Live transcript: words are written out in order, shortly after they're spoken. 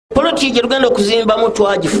poloti gye tugenda okuzimbamu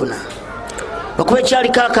twagifuna okuba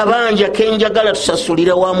ekyaliko akabanja kenjagala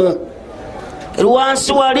tusasulire wamu.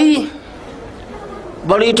 Wansi wali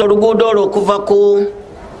baluyita oluguudo olwo okuva ku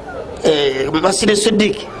Masire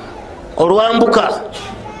Sidiki olwambuka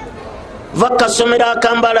vakasomero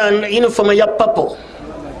akambala uniform ya papo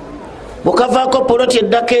bukavaako poloti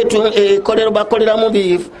eddaka ekolero bakoleramu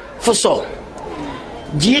bifuso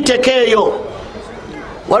giyiteko eyo.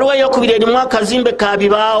 Waliwo eyokubiri erimu akazimbe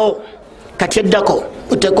kabibaawo kati eddako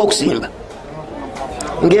oteeka okusimba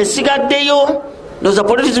ng'esigaddeyo ndoza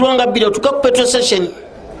poloti zirwanga bbiri otuka ku petrol station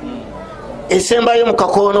esembayo mu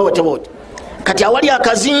kakoono wotebote. Kati awali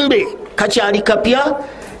akazimbe kakyali kapya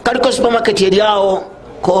kaliko supermarket eryawo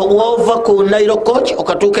wova ku Nairo coach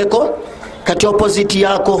okatuukeko kati opposite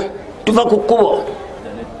yaako tuva ku kkubo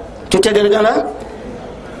tutegeregana.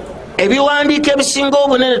 Ebiwandiiko ebisinga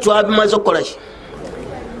obunene twabimaze okukolaki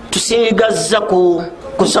tusigazza ku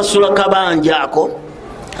kusasula kabanja ako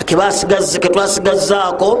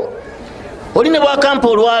ketwasigazaako. Oli ne bwakampa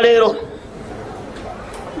olwaleero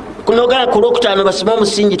kunogana ku Lwokutaano basima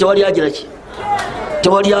omusingi tewali agiraki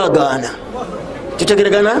tewali agaana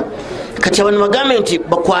tutegeregana. Kati abantu bagambe nti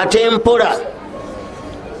bakwate empola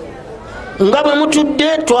nga bwe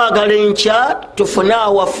mutudde twagala enkya tufune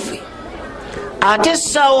awaffe ate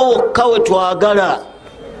essaawa wokka we twagala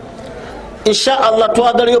insha Allah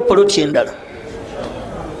twagalayo poloti endala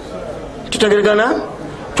tutegeregana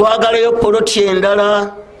twagalayo poloti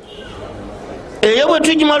endala eyo bwe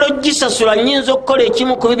tugimala ogisasula nyinza okukola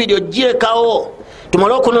ekimu ku bibiri ogirekawo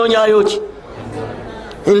tumale okunoonyayo ki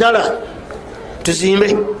endala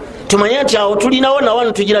tuzimbe tumanye nti awo tulinawo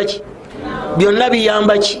nawano tugira ki byonna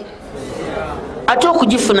biyamba ki ate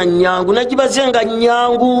okugifuna nyangu nagibaze nga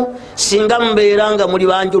nyangu singa mubeera nga muli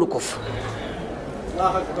banjulukufu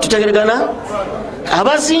tutegeregana.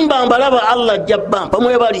 Abazimba mbalaba Allah jabba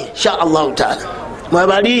mwebali insha Allah taala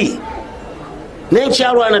mwebali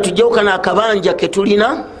n'enkyalwana tujjawukana akabanja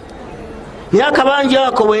ketulina naye akabanja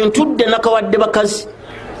ako bwentudde nakawadde bakazi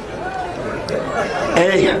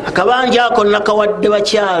akabanja ako nakawadde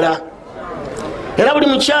bakyala era buli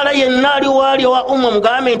mukyala yenna ali waali wa umma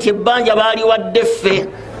mugambe nti ebbanja baali wadde ffe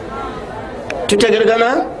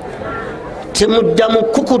tutegeregana. Temudda mu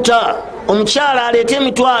kukuta omukyala aleete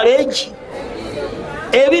emitwalo egi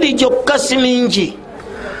ebiri gyokka si mingi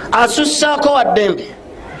asussaako waddembe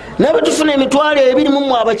naye bwe tufuna emitwalo ebiri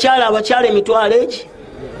mumwe abakyala emitwalo egi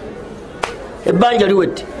ebbanja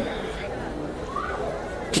liwedde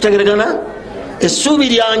tutegeregana. Essuubi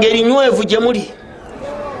lyange erinywevu gye muli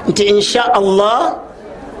nti insha Allah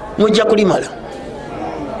mujja kulimala.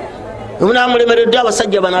 Munamulemeredde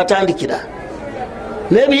abasajja banaatandikira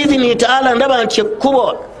naye biidhini taala ndaba nti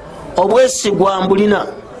ekkubo obwesigwa mbulina.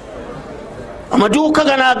 Amaduuka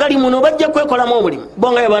gano agali muno bajja kwekolamu omulimu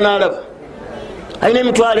bonga yebanaalaba alina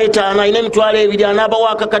emitwalo 5 alina emitwalo 2 anaabawo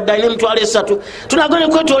akakadde alina emitwalo 3 tunagone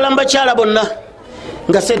kwetoola mu bakyala bonna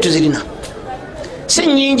nga seetu zirina si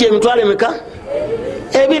nyingi emitwalo emeka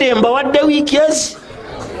 2 mbawadde wiiki ezi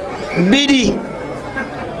 2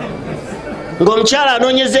 ng'omukyala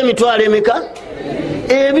anoonyeza emitwalo emeka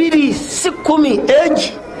 2 si 10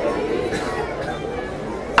 egi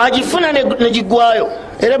agifuna negigwayo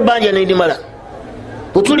era ebbanja nerimala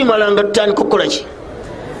bwetulimala nga tutandika okukola ki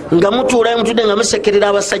nga mutuulayo mutudde nga musekerera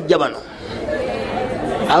abasajja bano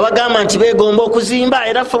abagamba nti begomba okuzimba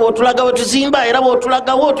era ffe bwotulaga bwetuzimba era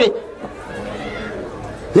bwotulaga wotwe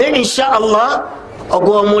naye insha Allah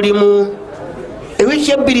ogwo omulimu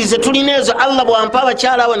ewiiki 2 zetulina ezo Allah bwampa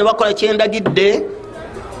abakyala abo ne bakola kyendagidde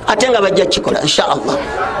ate nga bajja kukikola insha Allah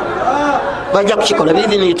bajja kukikola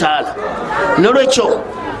biidhini taala. Nolwekyo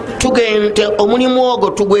tugende omulimu ogwo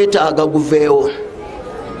tugwetaaga guveewo.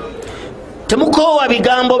 Temukoowa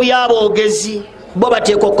bigambo by'aboogezi bo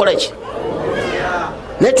bateeka okukola ki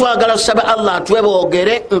naye twagala kusaba Allah atuwe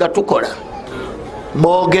boogere nga tukola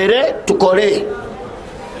boogere tukole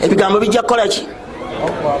ebigambo bijja kukola ki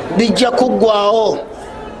bijja kuggwaawo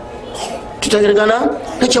tutegeregana.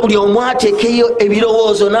 Nekyo buli omu ateekeyo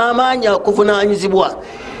ebirowoozo n'amaanyi okuvunaanyizibwa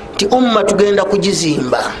nti umma tugenda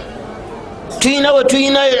kugizimba. Tuyina we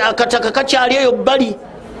tuyina akataka kakyali eyo bbali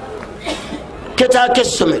ketaaka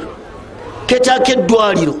essomero ketaaka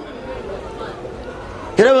eddwaliro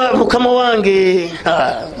era mukama wange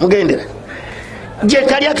mugendera gye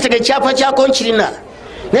kali akateka ekyapa kyako nkirina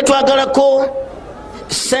ne twagalako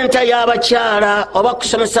senta y'abakyala oba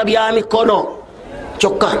kusomesa bya mikono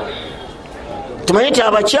kyokka. Tumanyi nti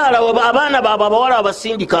abakyala abaana baabwe abawala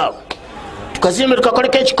abasindikaawo tukazimbe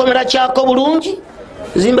tukakoleko ekikomera kyako bulungi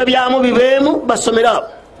zimba byamu bibeemu basomerawo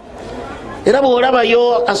era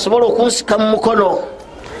bwolabayo asobola okunsika mu mukono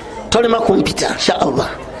tolema kumpita insha Allah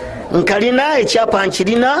nkalina ekyapa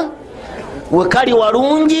nkirina wekali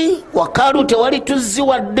walungi wakalu tewali tuzzi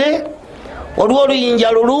wadde waliwo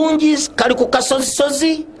oluyinja lulungi kali ku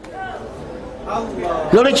kasozisozi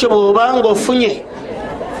nolwekyo bwoba nga ofunye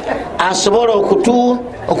asobola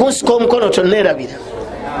okunsika omukono tonneerabira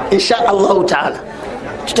insha allahu taala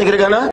tutegeregana.